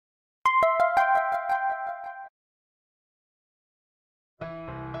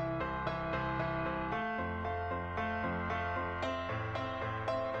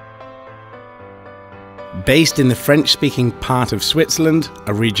Based in the French-speaking part of Switzerland,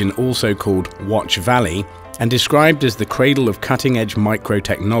 a region also called Watch Valley, and described as the cradle of cutting-edge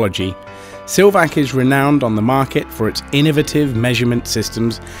microtechnology, Sylvac is renowned on the market for its innovative measurement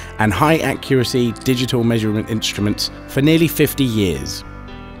systems and high-accuracy digital measurement instruments for nearly 50 years.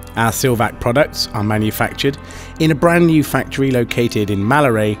 Our Sylvac products are manufactured in a brand new factory located in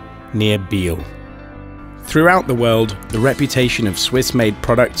Malloray, near Biel. Throughout the world, the reputation of Swiss-made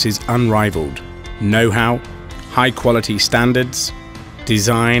products is unrivaled. Know-how, high-quality standards,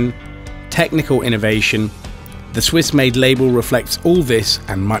 design, technical innovation. The Swiss-made label reflects all this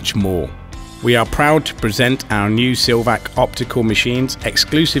and much more. We are proud to present our new Sylvac optical machines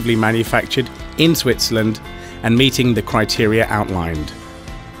exclusively manufactured in Switzerland and meeting the criteria outlined.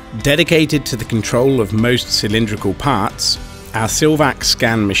 Dedicated to the control of most cylindrical parts, our Sylvac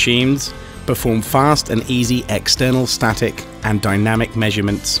scan machines perform fast and easy external static and dynamic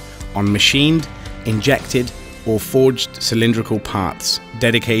measurements on machined, injected or forged cylindrical parts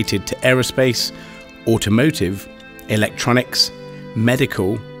dedicated to aerospace, automotive, electronics,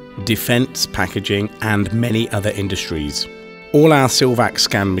 medical, defense packaging and many other industries. All our Sylvac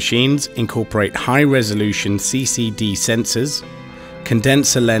scan machines incorporate high-resolution CCD sensors,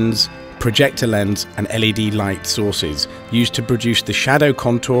 condenser lens, projector lens and LED light sources used to produce the shadow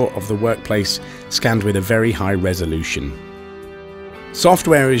contour of the workplace scanned with a very high resolution.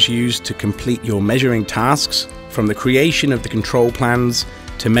 Software is used to complete your measuring tasks, from the creation of the control plans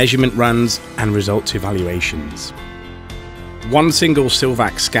to measurement runs and results evaluations. One single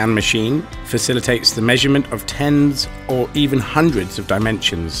Sylvac scan machine facilitates the measurement of tens or even hundreds of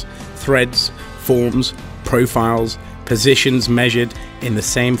dimensions, threads, forms, profiles, positions measured in the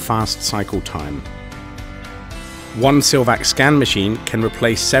same fast cycle time. One Sylvac scan machine can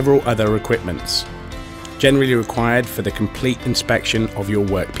replace several other equipments, generally required for the complete inspection of your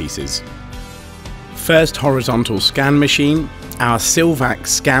workpieces. First horizontal scan machine, our Sylvac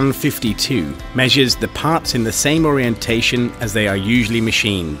Scan 52 measures the parts in the same orientation as they are usually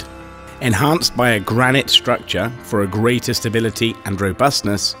machined. Enhanced by a granite structure for a greater stability and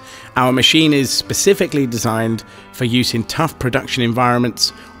robustness, our machine is specifically designed for use in tough production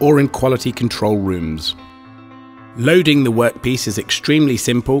environments or in quality control rooms. Loading the workpiece is extremely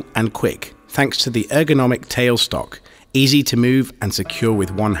simple and quick, thanks to the ergonomic tailstock, easy to move and secure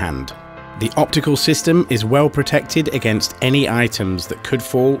with one hand. The optical system is well protected against any items that could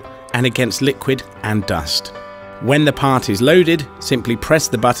fall and against liquid and dust. When the part is loaded, simply press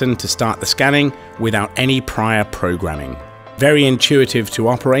the button to start the scanning without any prior programming. Very intuitive to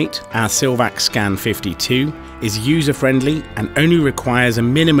operate, our Sylvac Scan 52 is user-friendly and only requires a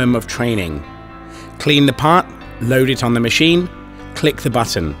minimum of training. Clean the part, load it on the machine, click the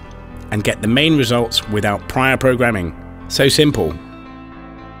button, and get the main results without prior programming. So simple.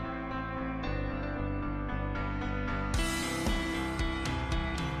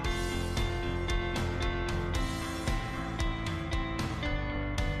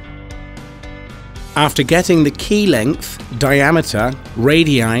 After getting the key length, diameter,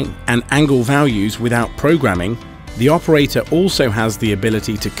 radii and angle values without programming, the operator also has the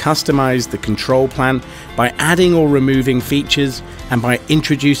ability to customize the control plan by adding or removing features and by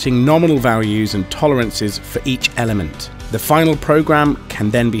introducing nominal values and tolerances for each element. The final program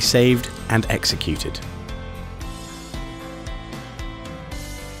can then be saved and executed.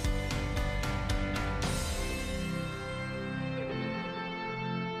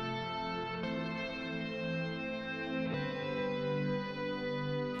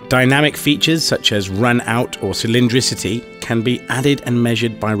 Dynamic features such as run out or cylindricity can be added and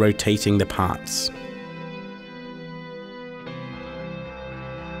measured by rotating the parts.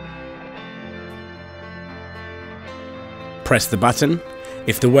 Press the button.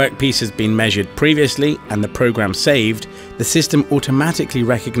 If the workpiece has been measured previously and the program saved, the system automatically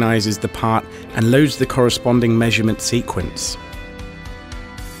recognizes the part and loads the corresponding measurement sequence.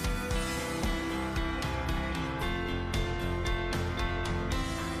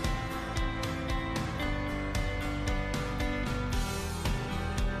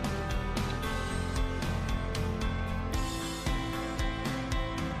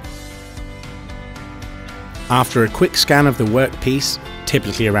 After a quick scan of the workpiece,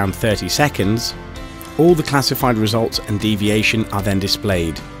 typically around 30 seconds, all the classified results and deviation are then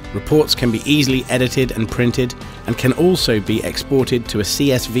displayed. Reports can be easily edited and printed and can also be exported to a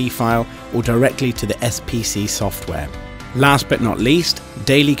CSV file or directly to the SPC software. Last but not least,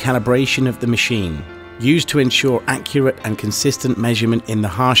 daily calibration of the machine, used to ensure accurate and consistent measurement in the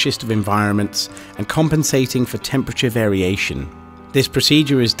harshest of environments and compensating for temperature variation. This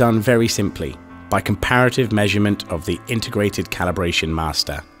procedure is done very simply, by comparative measurement of the integrated calibration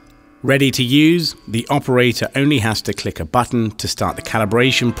master. Ready to use, the operator only has to click a button to start the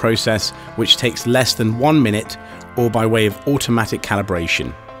calibration process, which takes less than 1 minute, or by way of automatic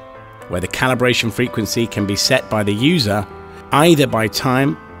calibration, where the calibration frequency can be set by the user either by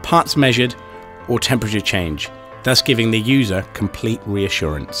time, parts measured, or temperature change, thus giving the user complete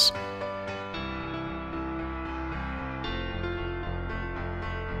reassurance.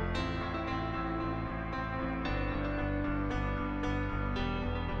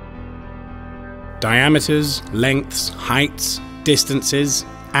 Diameters, lengths, heights, distances,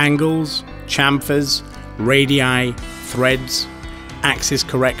 angles, chamfers, radii, threads, axis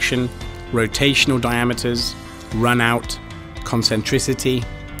correction, rotational diameters, run out, concentricity,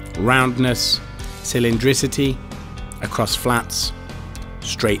 roundness, cylindricity, across flats,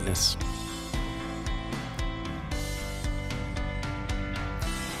 straightness.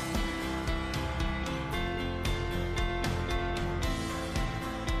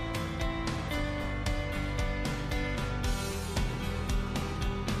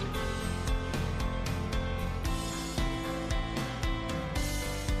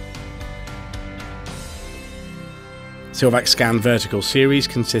 Sylvac Scan Vertical series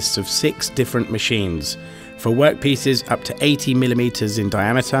consists of 6 different machines for workpieces up to 80 mm in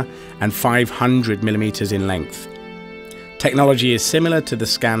diameter and 500 mm in length. Technology is similar to the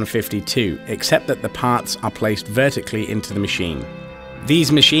Scan 52, except that the parts are placed vertically into the machine.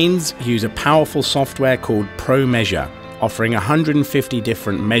 These machines use a powerful software called Pro Measure, offering 150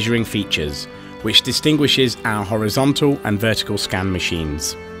 different measuring features, which distinguishes our horizontal and vertical scan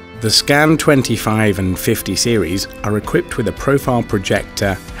machines. The Scan 25 and 50 series are equipped with a profile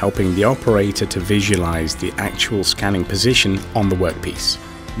projector, helping the operator to visualize the actual scanning position on the workpiece.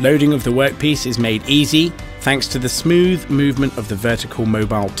 Loading of the workpiece is made easy thanks to the smooth movement of the vertical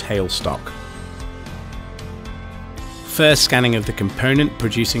mobile tailstock. First scanning of the component,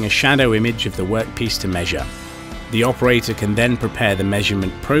 producing a shadow image of the workpiece to measure. The operator can then prepare the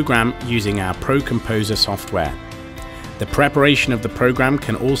measurement program using our Pro Composer software. The preparation of the program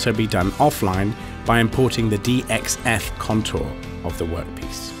can also be done offline by importing the DXF contour of the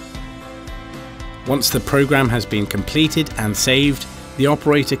workpiece. Once the program has been completed and saved, the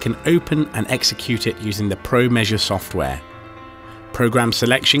operator can open and execute it using the Pro Measure software. Program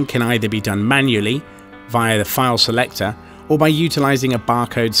selection can either be done manually via the file selector or by utilizing a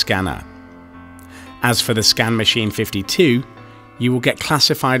barcode scanner. As for the Scan Machine 52, you will get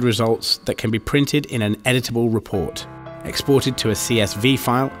classified results that can be printed in an editable report, exported to a CSV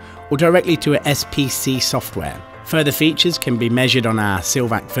file, or directly to a SPC software. Further features can be measured on our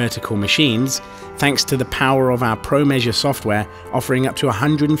Sylvac vertical machines thanks to the power of our Pro Measure software, offering up to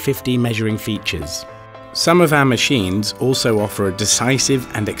 150 measuring features. Some of our machines also offer a decisive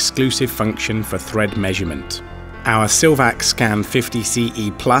and exclusive function for thread measurement. Our Sylvac Scan 50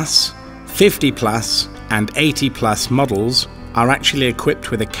 CE Plus, 50 Plus and 80 Plus models are actually equipped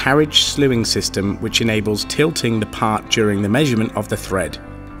with a carriage slewing system which enables tilting the part during the measurement of the thread.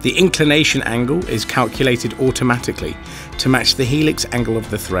 The inclination angle is calculated automatically to match the helix angle of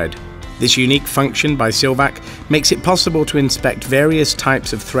the thread. This unique function by Sylvac makes it possible to inspect various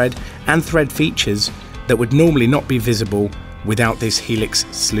types of thread and thread features that would normally not be visible without this helix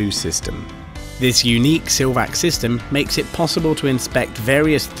slew system. This unique Sylvac system makes it possible to inspect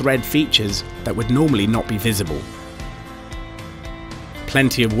various thread features that would normally not be visible.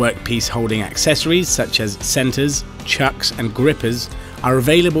 Plenty of workpiece holding accessories such as centers, chucks and grippers are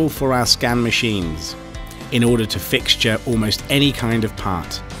available for our scan machines in order to fixture almost any kind of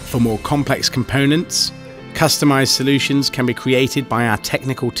part. For more complex components, customized solutions can be created by our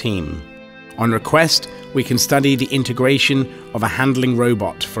technical team. On request, we can study the integration of a handling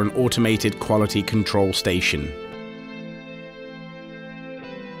robot for an automated quality control station.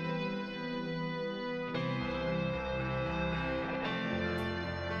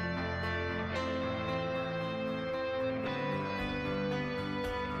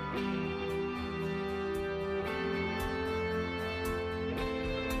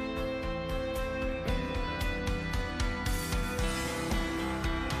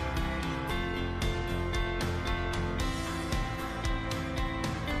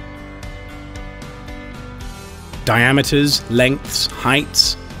 Diameters, lengths,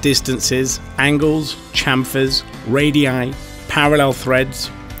 heights, distances, angles, chamfers, radii, parallel threads,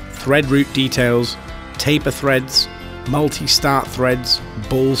 thread route details, taper threads, multi-start threads,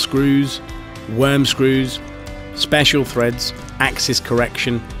 ball screws, worm screws, special threads, axis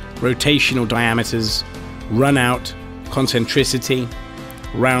correction, rotational diameters, run out, concentricity,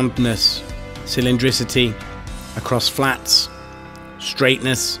 roundness, cylindricity, across flats,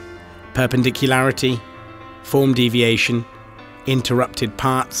 straightness, perpendicularity, form deviation, interrupted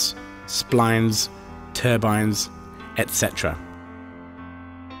parts, splines, turbines, etc.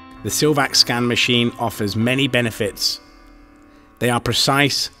 The Sylvac scan machine offers many benefits. They are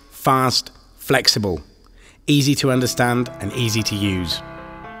precise, fast, flexible, easy to understand and easy to use.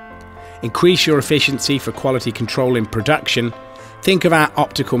 Increase your efficiency for quality control in production. Think of our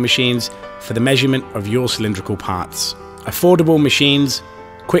optical machines for the measurement of your cylindrical parts. Affordable machines,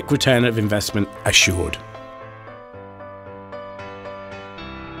 quick return of investment assured.